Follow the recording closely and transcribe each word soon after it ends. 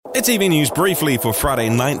It's EV News briefly for Friday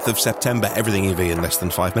 9th of September. Everything EV in less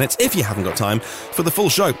than 5 minutes if you haven't got time for the full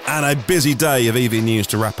show. And a busy day of EV news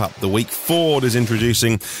to wrap up the week. Ford is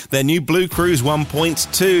introducing their new BlueCruise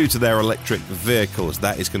 1.2 to their electric vehicles.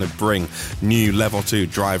 That is going to bring new Level 2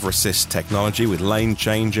 driver assist technology with lane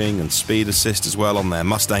changing and speed assist as well on their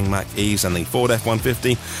Mustang Mach-E's and the Ford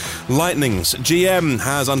F-150 Lightnings. GM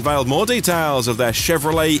has unveiled more details of their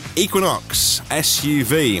Chevrolet Equinox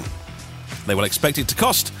SUV. They will expect it to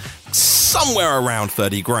cost somewhere around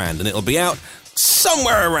 30 grand, and it'll be out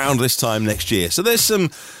somewhere around this time next year. So there's some,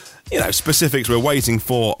 specifics we're waiting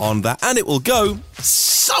for on that, and it will go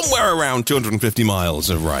somewhere around 250 miles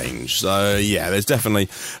of range. So yeah, there's definitely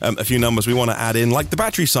a few numbers we want to add in, like the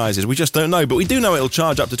battery sizes. We just don't know, but we do know it'll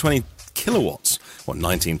charge up to 20 kilowatts,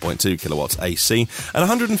 19.2 kilowatts AC, and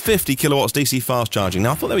 150 kilowatts DC fast charging.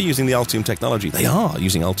 Now, I thought they were using the Ultium technology. They are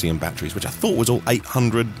using Ultium batteries, which I thought was all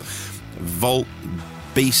 800 volt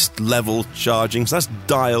beast level charging, so that's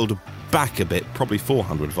dialed back a bit, probably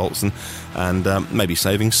 400 volts, and maybe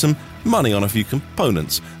saving some money on a few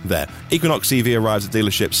components there. Equinox EV arrives at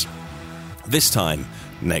dealerships this time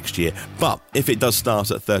next year, but if it does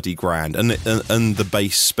start at 30 grand and the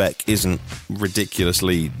base spec isn't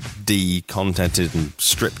ridiculously decontented and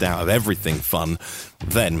stripped out of everything fun,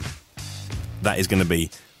 then that is going to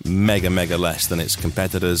be mega less than its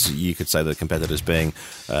competitors. You could say the competitors being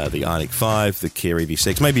the Ioniq 5, the Kia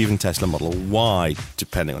EV6, maybe even Tesla Model Y,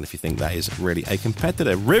 depending on if you think that is really a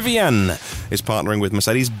competitor. Rivian is partnering with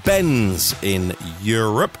Mercedes-Benz in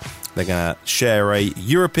Europe. They're going to share a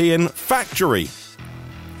European factory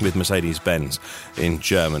with Mercedes-Benz in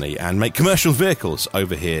Germany and make commercial vehicles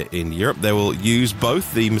over here in Europe. They will use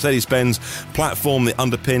both the Mercedes-Benz platform that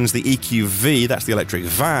underpins the EQV, that's the electric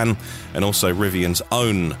van, and also Rivian's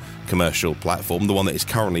own commercial platform, the one that is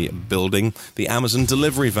currently building the Amazon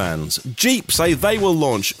delivery vans. Jeep say they will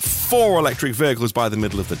launch 4 electric vehicles by the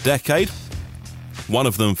middle of the decade. One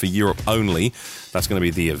of them for Europe only. That's going to be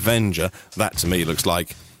the Avenger. That to me looks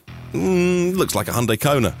like a Hyundai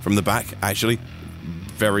Kona from the back, actually.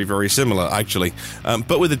 Very similar, actually.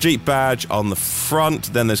 But with a Jeep badge on the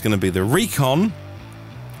front. Then there's going to be the Recon.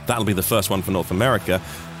 That'll be the first one for North America.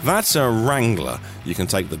 That's a Wrangler. You can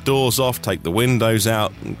take the doors off, take the windows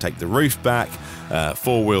out, and take the roof back.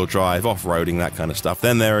 4-wheel drive, off-roading, that kind of stuff.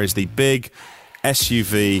 Then there is the big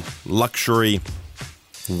SUV, luxury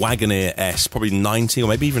Wagoneer S, probably $90,000 or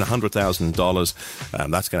maybe even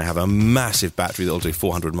 $100,000. That's going to have a massive battery that'll do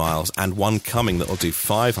 400 miles and one coming that'll do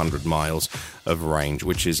 500 miles of range,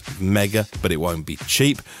 which is mega, but it won't be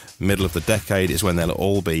cheap. Middle of the decade is when they'll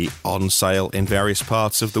all be on sale in various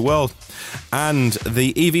parts of the world. And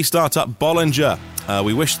the EV startup Bollinger,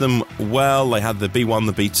 we wish them well. They had the B1,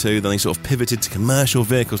 the B2, then they sort of pivoted to commercial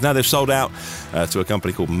vehicles. Now they've sold out to a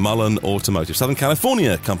company called Mullen Automotive, Southern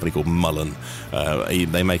California company called Mullen.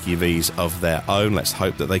 They make EVs of their own. Let's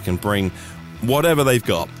hope that they can bring whatever they've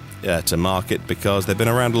got to market, because they've been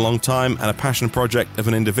around a long time and a passion project of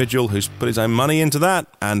an individual who's put his own money into that,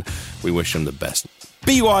 and we wish them the best.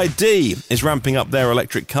 BYD is ramping up their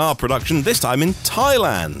electric car production, this time in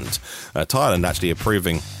Thailand. Thailand actually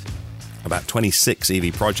approving about 26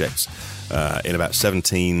 EV projects in about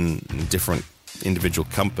 17 different individual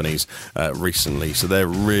companies recently. So they're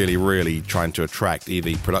really trying to attract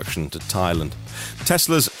EV production to Thailand.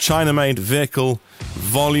 Tesla's China-made vehicle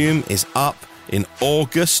volume is up in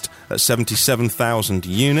August at 77,000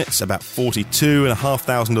 units. About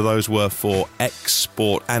 42,500 of those were for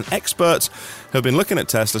export. And experts who have been looking at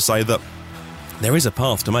Tesla say that there is a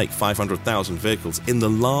path to make 500,000 vehicles in the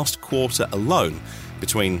last quarter alone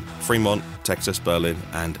between Fremont, Texas, Berlin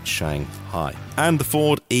and Shanghai. And the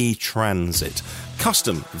Ford e-Transit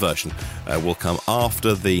custom version will come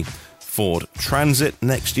after the Ford Transit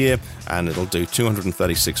next year, and it'll do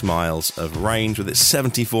 236 miles of range with its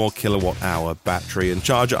 74 kilowatt hour battery and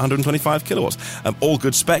charge at 125 kilowatts. All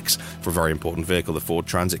good specs for a very important vehicle, the Ford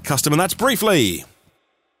Transit Custom, and that's briefly